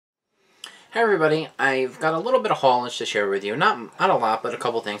Hey everybody, I've got a little bit of haulage to share with you. Not a lot, but a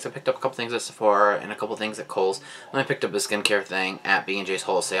couple things. I picked up a couple things at Sephora and a couple things at Kohl's. And I picked up a skincare thing at B&J's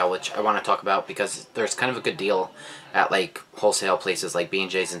Wholesale, which I want to talk about because there's kind of a good deal at like wholesale places like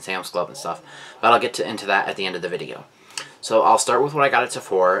B&J's and Sam's Club and stuff. But I'll get into that at the end of the video. So I'll start with what I got at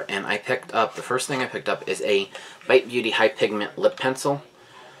Sephora, and I picked up, the first thing I picked up is a Bite Beauty High Pigment Lip Pencil.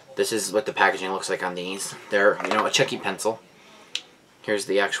 This is what the packaging looks like on these. They're, a Chucky pencil. Here's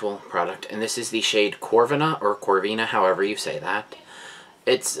the actual product, and this is the shade Corvina, or Corvina, however you say that.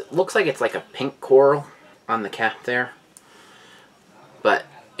 It looks like it's like a pink coral on the cap there, but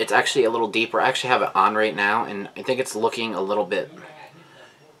it's actually a little deeper. I actually have it on right now, and I think it's looking a little bit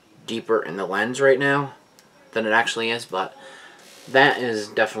deeper in the lens right now than it actually is, but that is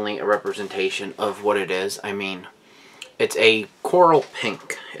definitely a representation of what it is. I mean, it's a coral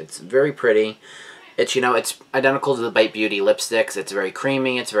pink. It's very pretty. It's, it's identical to the Bite Beauty lipsticks. It's very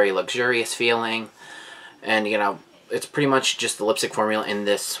creamy. It's very luxurious feeling. And, it's pretty much just the lipstick formula in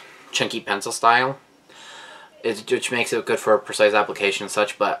this chunky pencil style. Which makes it good for precise application and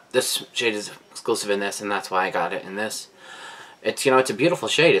such. But this shade is exclusive in this, and that's why I got it in this. It's, it's a beautiful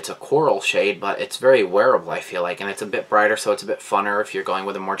shade. It's a coral shade, but it's very wearable, I feel like. And it's a bit brighter, so it's a bit funner if you're going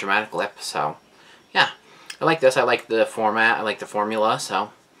with a more dramatic lip. So, yeah. I like this. I like the format. I like the formula,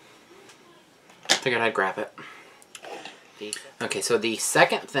 so figured I'd grab it. Okay, so the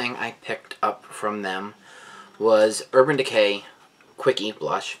second thing I picked up from them was Urban Decay Quickie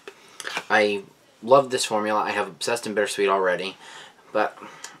Blush. I love this formula. I have Obsessed and Bittersweet already, but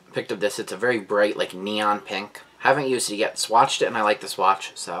I picked up this. It's a very bright, like neon pink. Haven't used it yet. Swatched it, and I like the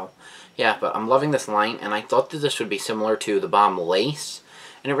swatch, so yeah, but I'm loving this line, and I thought that this would be similar to the Balm Lace,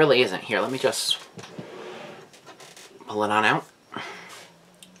 and it really isn't. Here, let me just pull it on out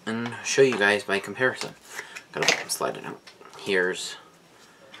and show you guys by comparison. Gotta slide it out. Here's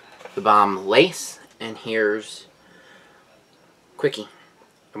the Balm Lace, and here's Quickie.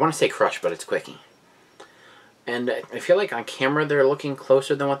 I want to say Crush, but it's Quickie. And I feel like on camera they're looking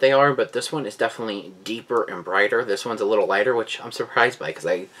closer than what they are, but this one is definitely deeper and brighter. This one's a little lighter, which I'm surprised by, because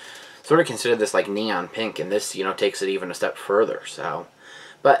I sort of consider this like neon pink, and this, takes it even a step further. So,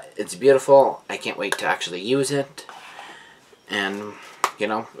 but it's beautiful. I can't wait to actually use it. And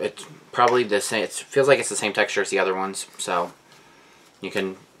it's probably the same. It feels like it's the same texture as the other ones, so you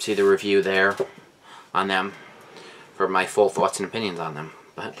can see the review there on them for my full thoughts and opinions on them.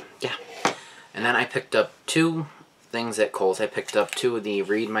 But yeah, and then I picked up two things at Kohl's. I picked up two of the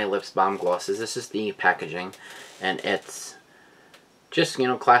Read My Lips Balm glosses. This is the packaging, and it's just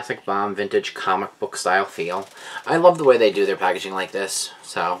classic Balm vintage comic book style feel. I love the way they do their packaging like this,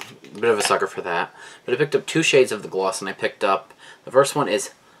 so a bit of a sucker for that. But I picked up two shades of the gloss, and I picked up, the first one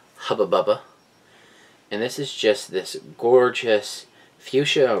is Hubba Bubba, and this is just this gorgeous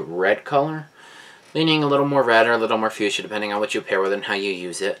fuchsia red color, leaning a little more red or a little more fuchsia depending on what you pair with and how you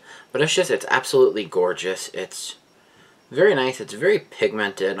use it. But it's absolutely gorgeous. It's very nice. It's very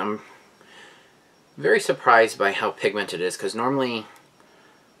pigmented. I'm very surprised by how pigmented it is, because normally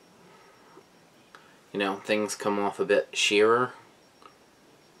things come off a bit sheerer.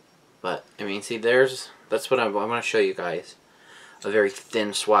 But I mean, see, that's what I want to show you guys. A very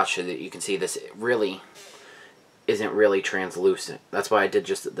thin swatch so that you can see this really isn't really translucent. That's why I did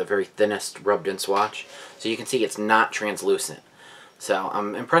just the very thinnest rubbed in swatch, so you can see it's not translucent. So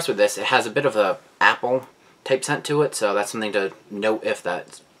I'm impressed with this. It has a bit of a apple type scent to it, so that's something to note if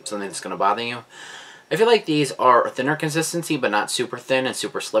that's something that's going to bother you. I feel like these are a thinner consistency, but not super thin and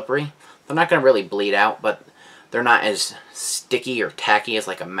super slippery. They're not going to really bleed out, but they're not as sticky or tacky as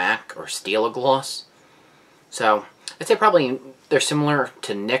like a MAC or Stila gloss. So I'd say probably they're similar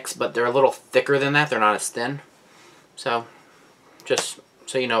to NYX, but they're a little thicker than that. They're not as thin. So just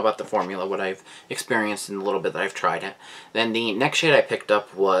so you know about the formula, what I've experienced in the little bit that I've tried it. Then the next shade I picked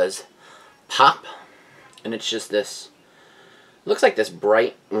up was Pop, and it's just this, looks like this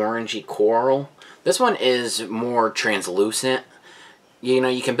bright orangey coral. This one is more translucent.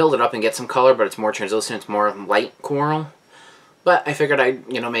 You can build it up and get some color, but it's more translucent. It's more light coral. But I figured I'd,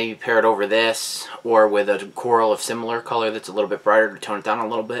 maybe pair it over this, or with a coral of similar color that's a little bit brighter to tone it down a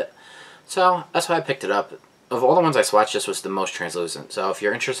little bit. So that's why I picked it up. Of all the ones I swatched, this was the most translucent. So if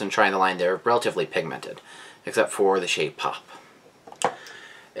you're interested in trying the line, they're relatively pigmented, except for the shade Pop.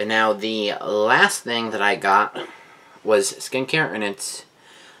 And now the last thing that I got was skincare, and it's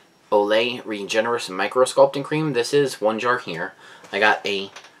Olay Regenerous Micro Sculpting Cream. This is one jar here. I got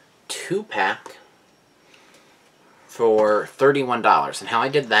a 2-pack for $31. And how I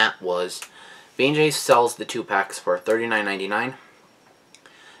did that was, B&J sells the 2-packs for $39.99.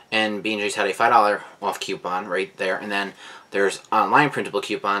 and B&J's had a $5 off coupon right there, and then there's online printable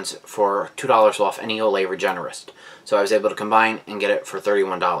coupons for $2 off any Olay Regenerist. So I was able to combine and get it for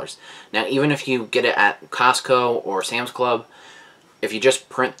 $31. Now, even if you get it at Costco or Sam's Club, if you just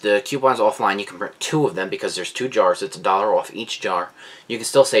print the coupons offline, you can print 2 of them because there's 2 jars. It's $1 off each jar. You can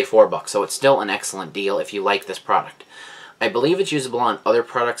still save $4, so it's still an excellent deal if you like this product. I believe it's usable on other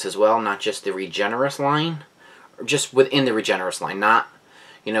products as well, not just the Regenerist line, or just within the Regenerist line, not,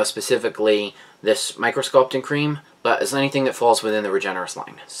 you know, specifically this microsculpting cream, but it's anything that falls within the Regenerist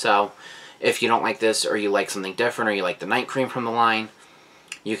line. So if you don't like this, or you like something different, or you like the night cream from the line,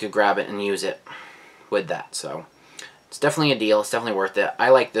 you could grab it and use it with that. So it's definitely a deal. It's definitely worth it. I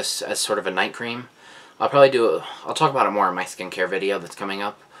like this as sort of a night cream. I'll talk about it more in my skincare video that's coming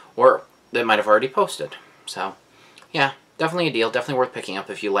up, or that might have already posted. So yeah, definitely a deal. Definitely worth picking up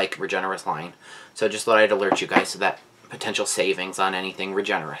if you like Regenerist line. So just thought I'd alert you guys to that potential savings on anything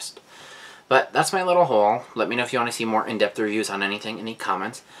Regenerist. But that's my little haul. Let me know if you want to see more in-depth reviews on anything, any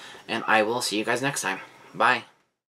comments, and I will see you guys next time. Bye.